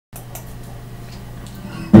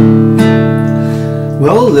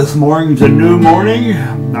Well, this morning's a new morning.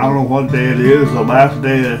 I don't know what day it is. The last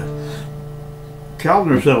day of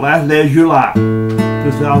calendar said last day of July,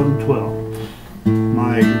 2012.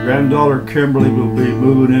 My granddaughter Kimberly will be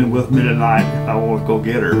moving in with me tonight. I want to go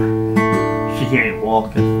get her. She can't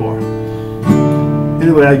walk this far.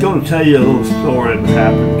 Anyway, I'm going to tell you a little story that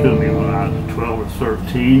happened to me when I was 12 or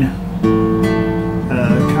 13.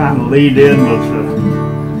 Kind of lead in with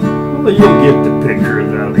well, you'll get the picture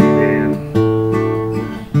of that lead in.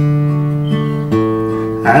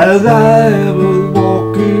 As I was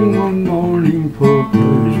walking one morning for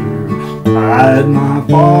pleasure, I had my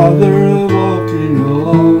father walking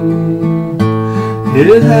along.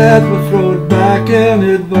 His hat was thrown back and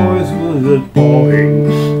his voice was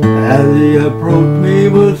bawling as he approached me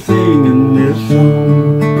was singing this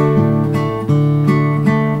song.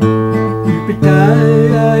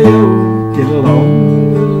 Yippee-ki-yi-yo, get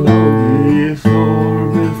along, it's for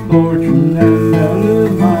misfortune and none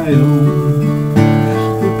of my own.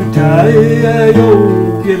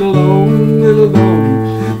 Yippee-ki-yi-yo, get along,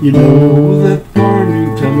 you know that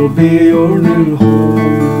Farmington will be your new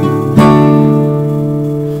home.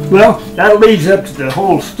 Well, that leads up to the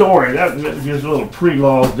whole story. That was just a little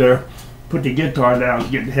prelogue there. Put the guitar down,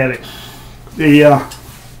 it's getting heavy. We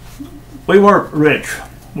weren't rich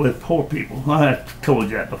with poor people. I told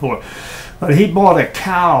you that before. But he bought a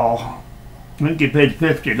cow. I think he paid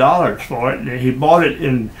 $50 for it. He bought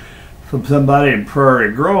it from somebody in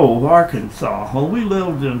Prairie Grove, Arkansas. Well, we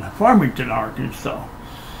lived in Farmington, Arkansas.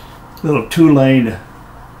 Little two-lane,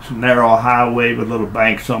 narrow highway with little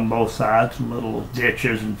banks on both sides and little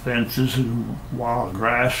ditches and fences and wild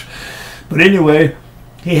grass. But anyway,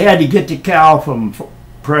 he had to get the cow from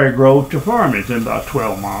Prairie Grove to Farmington, about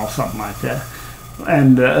 12 miles, something like that.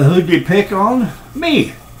 And who'd he pick on?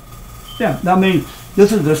 Me. Yeah, I mean,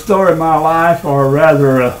 this is the story of my life, or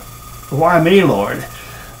rather, why me, Lord?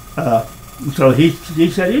 So he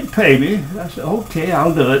said he'd pay me. I said, okay,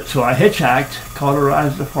 I'll do it. So I hitchhiked,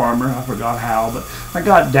 cauterized the farmer. I forgot how, but I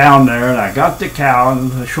got down there and I got the cow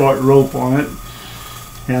and a short rope on it,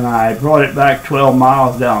 and I brought it back 12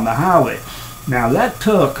 miles down the highway. Now that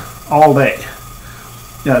took all day.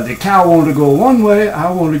 The cow wanted to go one way,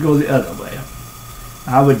 I wanted to go the other way.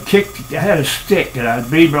 I would kick, I had a stick and I'd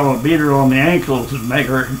beat her on the ankles and make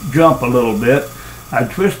her jump a little bit. I'd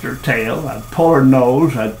twist her tail, I'd pull her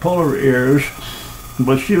nose, I'd pull her ears,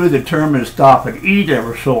 but she was determined to stop and eat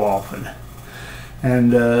ever so often.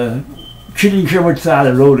 And she didn't care which side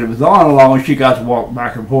of the road it was on, as long as she got to walk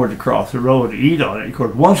back and forth across the road to eat on it. Of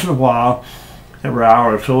course, once in a while, every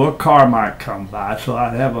hour or so, a car might come by, so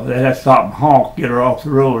they'd have to stop and honk, get her off the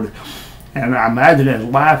road. And I imagine it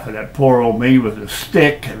laughing at poor old me with a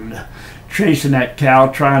stick and chasing that cow,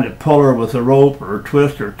 trying to pull her with a rope or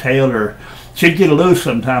twist her tail, or she'd get loose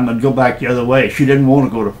sometime and go back the other way. She didn't want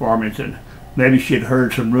to go to Farmington. Maybe she'd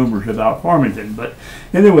heard some rumors about Farmington. But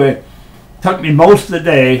anyway, it took me most of the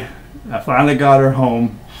day. I finally got her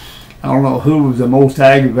home. I don't know who was the most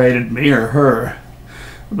aggravated, me or her.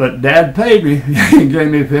 But Dad paid me. He gave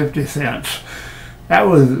me 50 cents.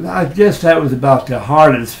 I guess that was about the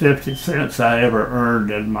hardest 50 cents I ever earned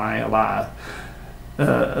in my life.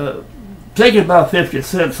 Thinking about 50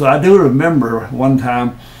 cents, so I do remember one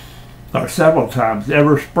time, or several times,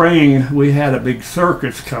 every spring we had a big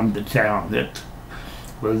circus come to town that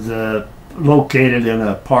was located in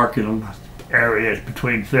a parking area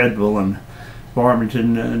between Fayetteville and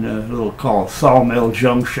Farmington, in a little called Sawmill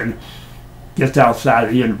Junction, just outside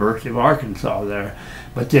of the University of Arkansas there.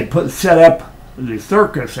 But they'd set up the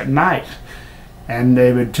circus at night, and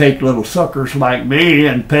they would take little suckers like me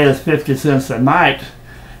and pay us 50 cents a night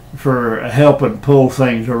for helping pull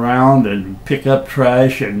things around and pick up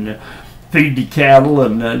trash and feed the cattle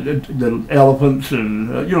and the elephants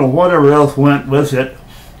and you know, whatever else went with it,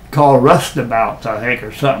 called rustabouts, I think,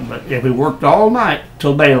 or something. But if we worked all night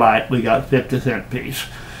till daylight, we got 50-cent piece.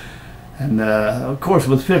 And of course,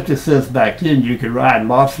 with 50 cents back then, you could ride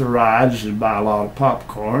lots of rides and buy a lot of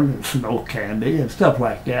popcorn and snow candy and stuff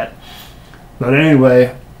like that. But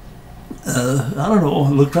anyway, I don't know,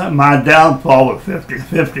 it looked like my downfall with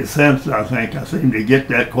 50 cents, I think. I seem to get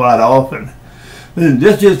that quite often. And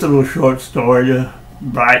this is just a little short story to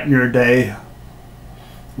brighten your day,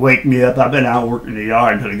 wake me up. I've been out working in the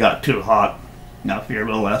yard until it got too hot. I figure,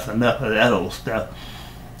 well, that's enough of that old stuff.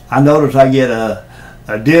 I notice I get a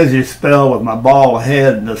dizzy spell with my bald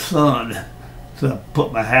head in the sun, so I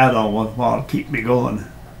put my hat on once in a while to keep me going.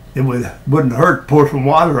 It wouldn't hurt to pour some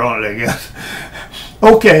water on it, I guess.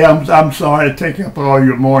 Okay, I'm sorry to take up all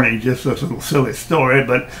your morning, just this little silly story,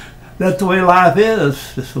 but that's the way life is.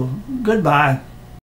 So goodbye.